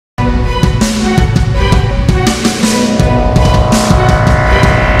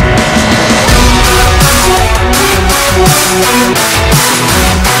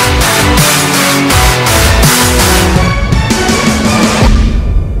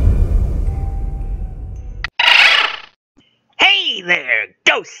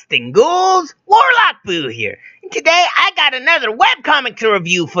and ghouls, Warlock Boo here, and today I got another webcomic to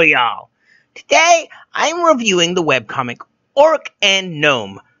review for y'all. Today I'm reviewing the webcomic Orc and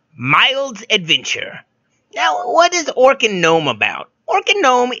Gnome, Mild's Adventure. Now, what is Orc and Gnome about? Orc and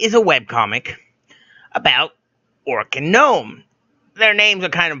Gnome is a webcomic about Orc and Gnome. Their names are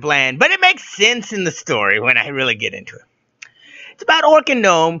kind of bland, but it makes sense in the story when I really get into it. It's about Orc and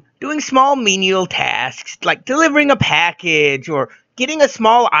Gnome doing small menial tasks like delivering a package or getting a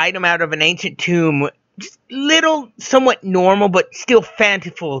small item out of an ancient tomb. Just little, somewhat normal, but still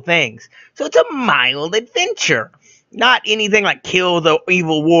fanciful things. So it's a mild adventure. Not anything like kill the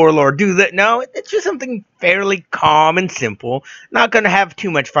evil warlord, do that. No, it's just something fairly calm and simple. Not going to have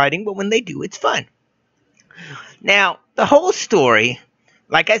too much fighting, but when they do, it's fun. Now, the whole story,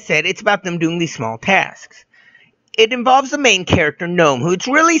 like I said, it's about them doing these small tasks. It involves the main character, Gnome, who it's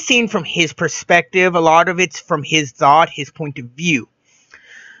really seen from his perspective. A lot of it's from his thought, his point of view.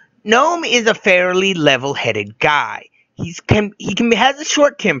 Gnome is a fairly level-headed guy. He has a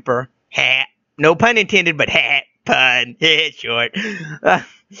short temper. No pun intended, but pun. Short.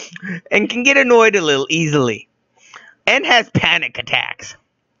 And can get annoyed a little easily. And has panic attacks.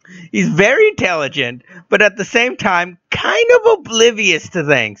 He's very intelligent, but at the same time, kind of oblivious to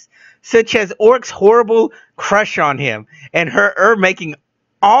things, such as Orc's horrible crush on him, and her making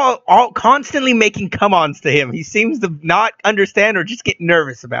constantly making come-ons to him. He seems to not understand or just get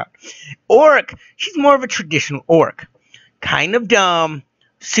nervous about. Orc, she's more of a traditional orc, kind of dumb,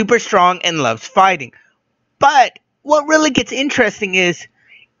 super strong, and loves fighting. But what really gets interesting is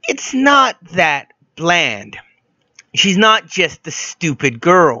it's not that bland. She's not just the stupid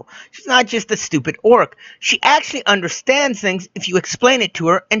girl. She's not just the stupid orc. She actually understands things if you explain it to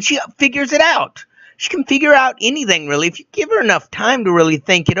her, and she figures it out. She can figure out anything, really, if you give her enough time to really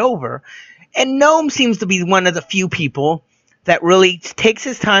think it over. And Gnome seems to be one of the few people that really takes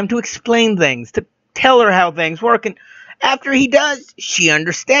his time to explain things, to tell her how things work. And after he does, she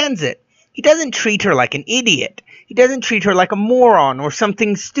understands it. He doesn't treat her like an idiot. He doesn't treat her like a moron or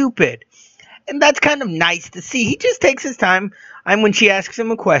something stupid. And that's kind of nice to see. He just takes his time when she asks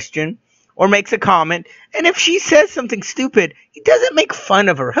him a question or makes a comment. And if she says something stupid, he doesn't make fun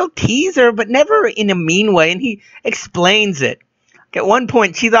of her. He'll tease her, but never in a mean way. And he explains it. At one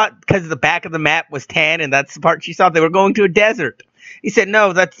point, she thought because the back of the map was tan, and that's the part she thought they were going to a desert. He said,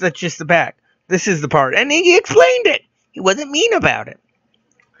 no, that's just the back. This is the part. And he explained it. He wasn't mean about it.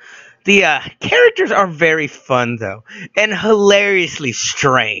 The characters are very fun, though, and hilariously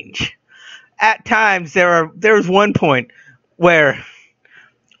strange. At times, there's one point where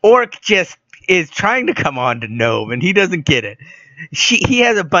Orc just is trying to come on to Gnome, and he doesn't get it. He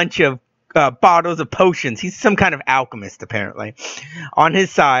has a bunch of bottles of potions. He's some kind of alchemist, apparently, on his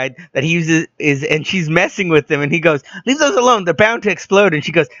side that he uses, and she's messing with them, and he goes, leave those alone, they're bound to explode. And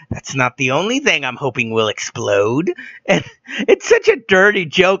she goes, that's not the only thing I'm hoping will explode. And it's such a dirty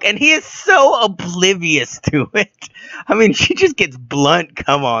joke, and he is so oblivious to it. I mean, she just gets blunt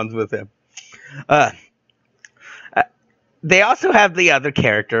come-ons with him. They also have the other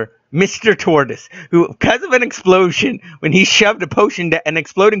character, Mr. Tortoise, who, because of an explosion, when he shoved an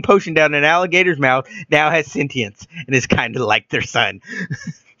exploding potion down an alligator's mouth, now has sentience and is kind of like their son.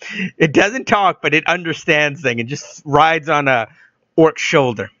 It doesn't talk, but it understands things and just rides on a Orc's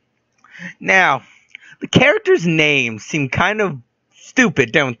shoulder. Now, the characters' names seem kind of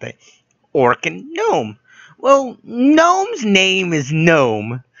stupid, don't they? Orc and Gnome. Well, Gnome's name is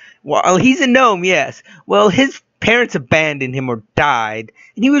Gnome. Well, he's a gnome, yes. Well, his parents abandoned him or died,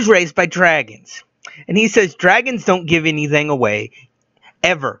 and he was raised by dragons. And he says dragons don't give anything away,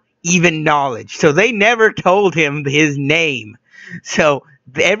 ever, even knowledge. So they never told him his name. So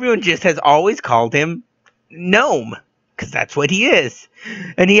everyone just has always called him Gnome, because that's what he is.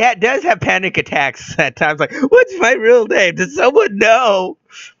 And he does have panic attacks at times, like, what's my real name? Does someone know?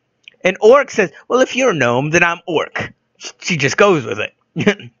 And Orc says, well, if you're a gnome, then I'm Orc. She just goes with it.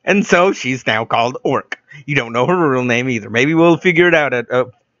 And so she's now called Orc. You don't know her real name either. Maybe we'll figure it out at a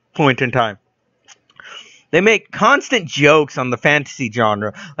point in time. They make constant jokes on the fantasy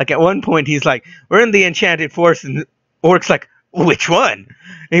genre. Like at one point he's like, we're in the Enchanted Forest, and Orc's like, which one? And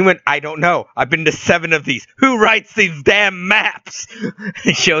he went, I don't know. I've been to 7 of these. Who writes these damn maps?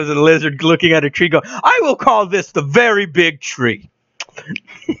 He shows a lizard looking at a tree going, I will call this the very big tree.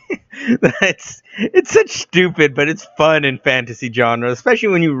 It's such stupid, but it's fun in fantasy genre, especially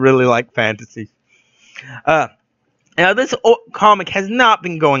when you really like fantasy. Now this comic has not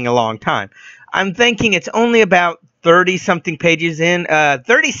been going a long time. I'm thinking it's only about 30-something pages in,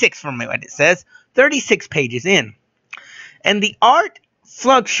 36 from what it says, 36 pages in. And the art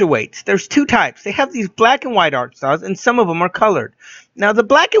fluctuates. There's two types. They have these black and white art styles, and some of them are colored. Now, the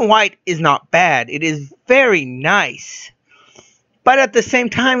black and white is not bad. It is very nice. But at the same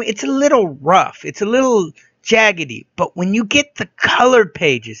time, it's a little rough. It's a little jaggedy. But when you get the colored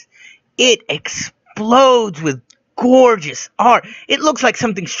pages, it explodes with gorgeous art. It looks like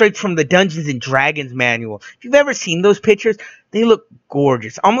something straight from the Dungeons and Dragons manual. If you've ever seen those pictures, they look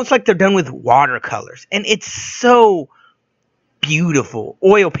gorgeous. Almost like they're done with watercolors. And it's so beautiful.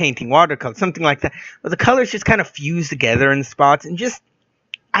 Oil painting, watercolor, something like that. But the colors just kind of fuse together in the spots. And just,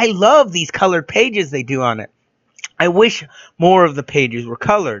 I love these colored pages they do on it. I wish more of the pages were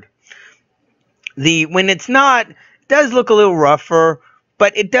colored. When it's not, it does look a little rougher,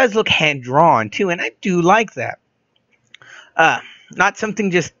 but it does look hand-drawn too, and I do like that. Not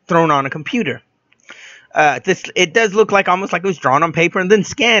something just thrown on a computer. It does look like almost like it was drawn on paper and then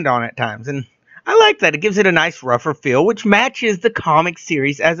scanned on at times, and I like that. It gives it a nice rougher feel, which matches the comic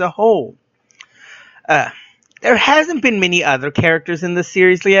series as a whole. There hasn't been many other characters in the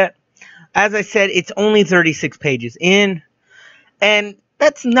series yet. As I said, it's only 36 pages in, and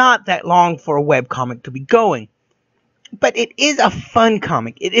that's not that long for a webcomic to be going. But it is a fun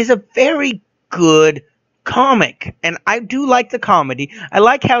comic. It is a very good comic, and I do like the comedy. I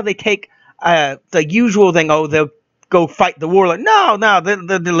like how they take the usual thing, oh, they'll go fight the Warlock. No,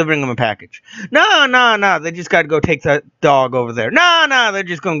 they're delivering them a package. No, they just got to go take the dog over there. No, they're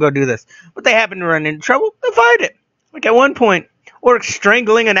just going to go do this. But they happen to run into trouble, they'll fight it. Like at one point, Orc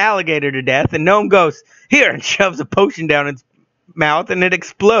strangling an alligator to death, and Gnome goes, here, and shoves a potion down its mouth, and it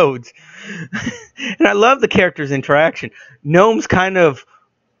explodes. And I love the characters' interaction. Gnome's kind of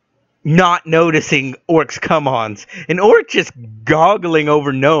not noticing Orc's come-ons, and Orc just goggling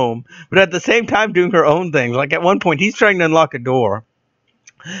over Gnome, but at the same time doing her own thing. Like at one point, he's trying to unlock a door,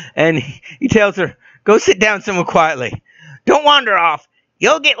 and he tells her, go sit down somewhere quietly. Don't wander off.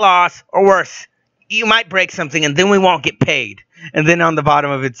 You'll get lost, or worse, you might break something, and then we won't get paid. And then on the bottom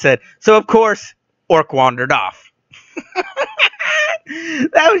of it said, so of course, Orc wandered off.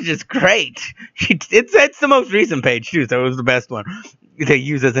 That was just great. It's the most recent page, too, so it was the best one to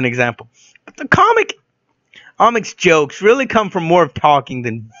use as an example. But the comics jokes really come from more of talking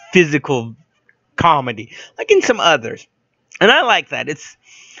than physical comedy, like in some others. And I like that.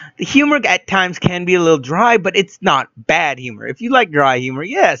 The humor at times can be a little dry, but it's not bad humor. If you like dry humor,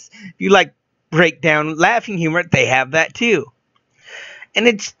 yes. If you like breakdown laughing humor, they have that too. And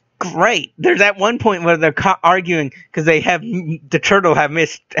it's great. There's that one point where they're arguing because the turtle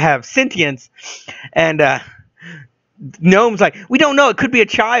have sentience, and Gnome's like, we don't know, it could be a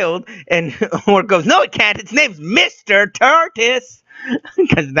child, and Orc goes, no it can't, its name's Mr. Tortoise,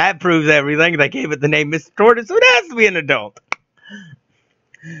 because that proves everything. They gave it the name Mr. Tortoise, so it has to be an adult.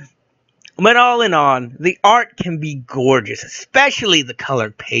 But all in all, the art can be gorgeous, especially the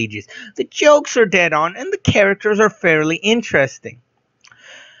colored pages. The jokes are dead on, and the characters are fairly interesting.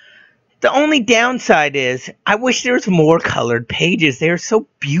 The only downside is, I wish there was more colored pages. They're so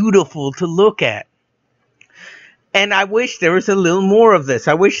beautiful to look at. And I wish there was a little more of this.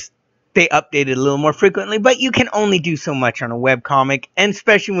 I wish they updated a little more frequently, but you can only do so much on a webcomic, and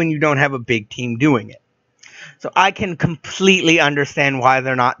especially when you don't have a big team doing it. So I can completely understand why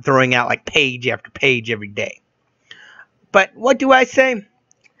they're not throwing out like page after page every day. But what do I say?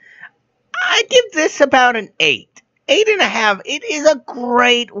 I give this about an 8. 8.5. It is a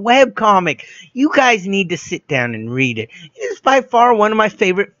great webcomic. You guys need to sit down and read it. It is by far one of my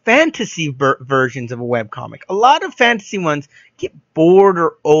favorite fantasy versions of a webcomic. A lot of fantasy ones get bored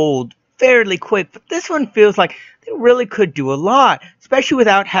or old fairly quick, but this one feels like they really could do a lot, especially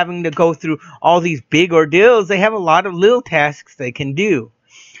without having to go through all these big ordeals. They have a lot of little tasks they can do,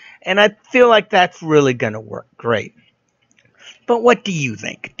 and I feel like that's really going to work great. But what do you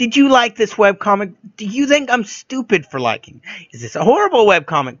think? Did you like this webcomic? Do you think I'm stupid for liking it? Is this a horrible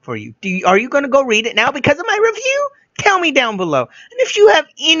webcomic for you? Are you going to go read it now because of my review? Tell me down below. And if you have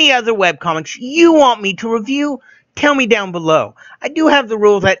any other webcomics you want me to review, tell me down below. I do have the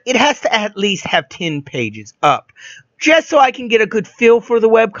rule that it has to at least have 10 pages up, just so I can get a good feel for the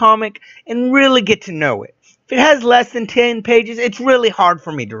webcomic and really get to know it. If it has less than 10 pages, it's really hard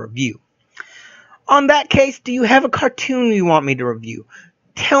for me to review. On that case, do you have a cartoon you want me to review?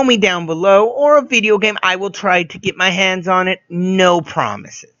 Tell me down below, or a video game. I will try to get my hands on it. No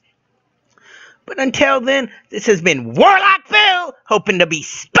promises. But until then, this has been Warlock Boo, hoping to be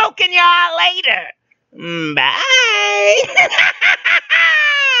spoken y'all later. Bye.